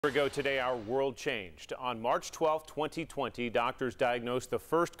Ago today, our world changed. On March 12, 2020, doctors diagnosed the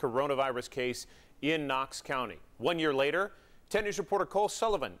first coronavirus case in Knox County. 1 year later, 10 News reporter Cole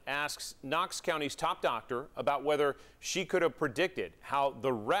Sullivan asks Knox County's top doctor about whether she could have predicted how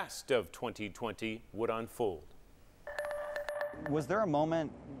the rest of 2020 would unfold. Was there a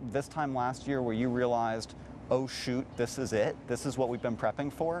moment this time last year where you realized, oh shoot, this is it? This is what we've been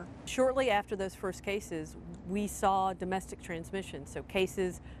prepping for? Shortly after those first cases, we saw domestic transmission. So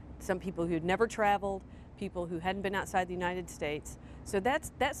cases, some people who had never traveled, people who hadn't been outside the United States. So that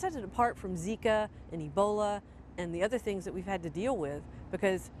sets it apart from Zika and Ebola and the other things that we've had to deal with,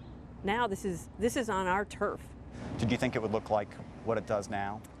 because now this is on our turf. Did you think it would look like what it does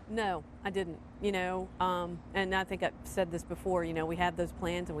now? No, I didn't. And I think I've said this before. We had those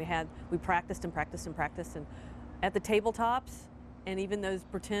plans and we practiced and practiced and practiced, and at the tabletops and even those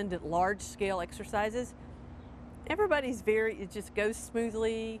pretend large-scale exercises, it just goes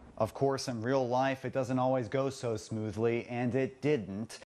smoothly. Of course, in real life, it doesn't always go so smoothly, and it didn't.